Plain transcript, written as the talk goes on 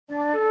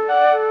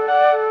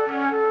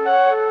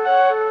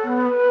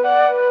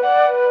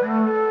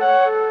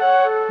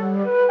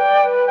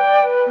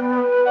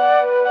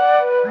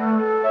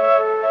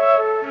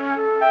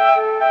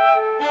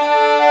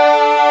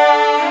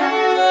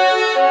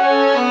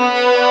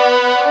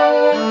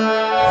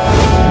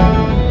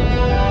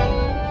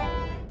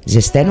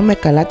Ζεσταίνουμε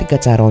καλά την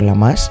κατσαρόλα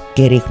μας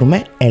και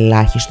ρίχνουμε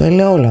ελάχιστο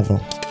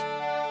ελαιόλαδο.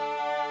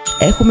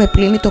 Έχουμε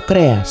πλύνει το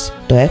κρέας,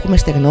 το έχουμε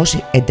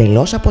στεγνώσει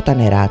εντελώς από τα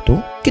νερά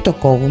του και το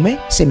κόβουμε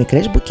σε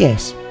μικρές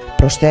μπουκές.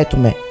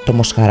 Προσθέτουμε το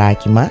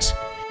μοσχαράκι μας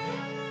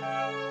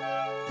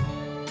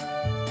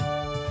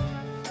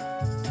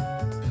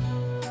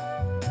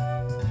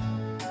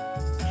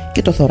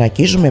και το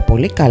θωρακίζουμε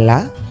πολύ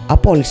καλά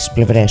από όλες τις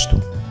πλευρές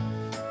του.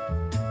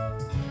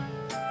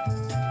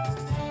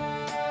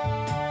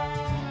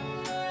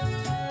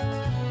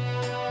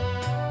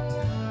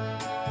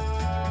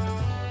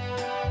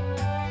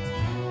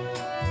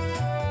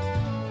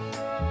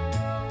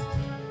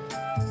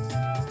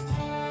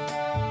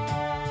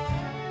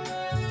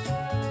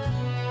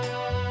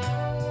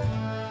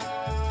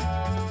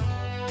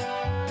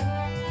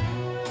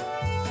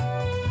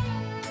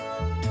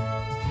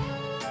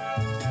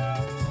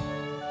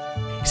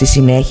 Στη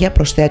συνέχεια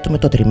προσθέτουμε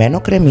το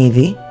τριμμένο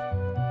κρεμμύδι,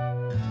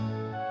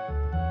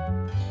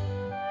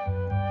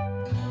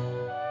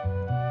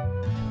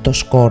 το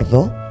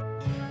σκόρδο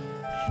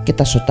και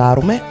τα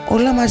σοτάρουμε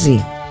όλα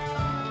μαζί.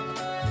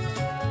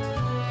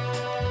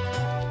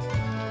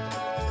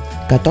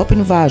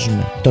 Κατόπιν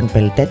βάζουμε τον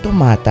πελτέ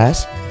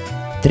ντομάτας,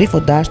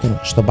 τρίφοντάς τον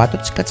στον πάτο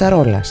της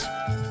κατσαρόλας.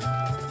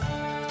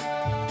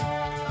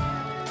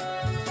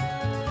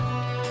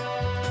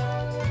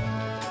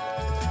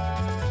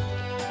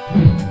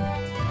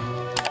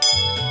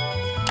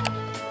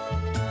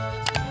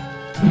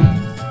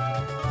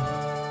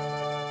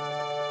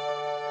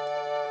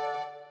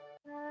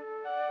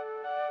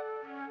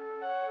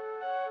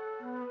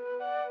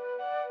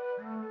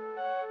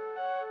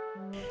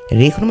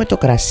 Ρίχνουμε το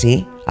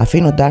κρασί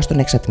αφήνοντάς τον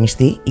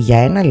εξατμιστεί για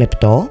 1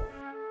 λεπτό,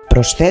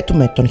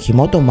 προσθέτουμε τον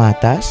χυμό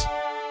ντομάτας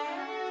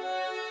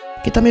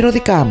και τα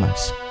μυρωδικά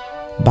μας,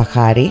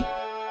 μπαχάρι,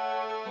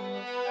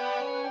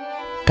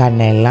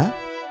 κανέλα,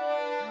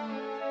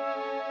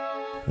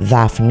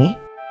 δάφνη,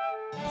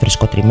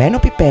 φρεσκοτριμμένο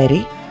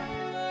πιπέρι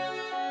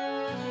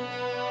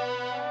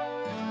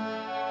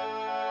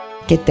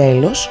και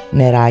τέλος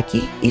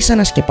νεράκι ίσα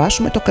να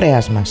σκεπάσουμε το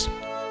κρέας μας.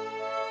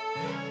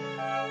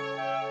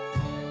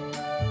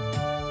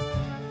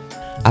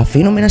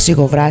 Αφήνουμε να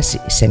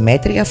σιγοβράσει σε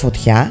μέτρια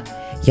φωτιά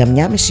για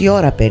 1,5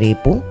 ώρα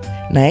περίπου,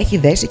 να έχει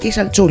δέσει και η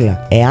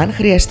σαλτσούλα. Εάν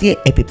χρειαστεί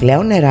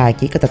επιπλέον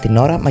νεράκι κατά την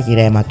ώρα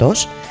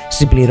μαγειρέματος,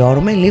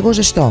 συμπληρώνουμε λίγο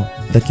ζεστό.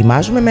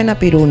 Δοκιμάζουμε με ένα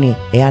πυρούνι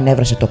εάν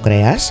έβρασε το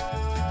κρέας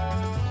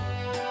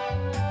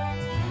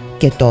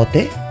και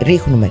τότε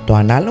ρίχνουμε το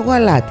ανάλογο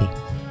αλάτι.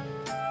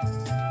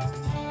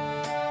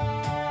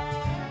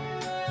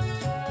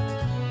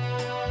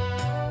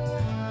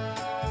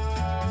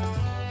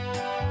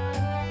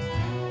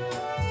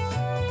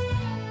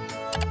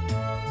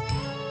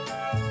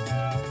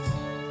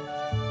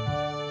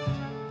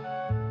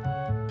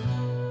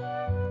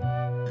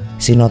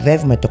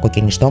 Συνοδεύουμε το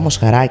κοκκινιστό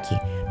μοσχαράκι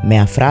με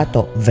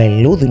αφράτο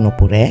βελούδινο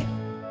πουρέ,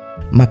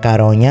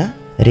 μακαρόνια,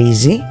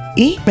 ρύζι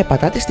ή με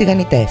πατάτες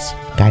τηγανιτές.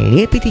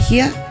 Καλή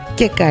επιτυχία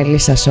και καλή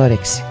σας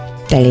όρεξη!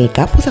 Τα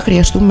υλικά που θα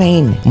χρειαστούμε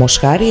είναι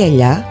μοσχάρι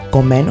ελιά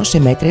κομμένο σε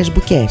μέτριες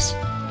μπουκές,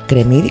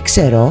 κρεμμύδι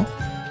ξερό,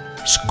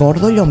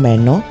 σκόρδο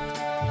λιωμένο,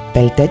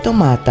 πελτέ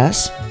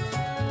ντομάτας,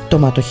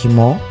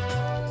 τοματοχυμό,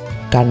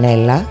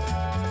 κανέλα,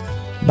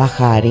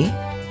 μπαχάρι,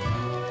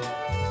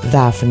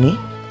 δάφνη,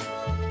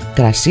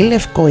 κρασί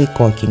λευκό ή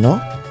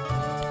κόκκινο,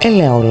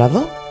 ελαιόλαδο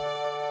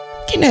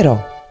και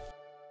νερό.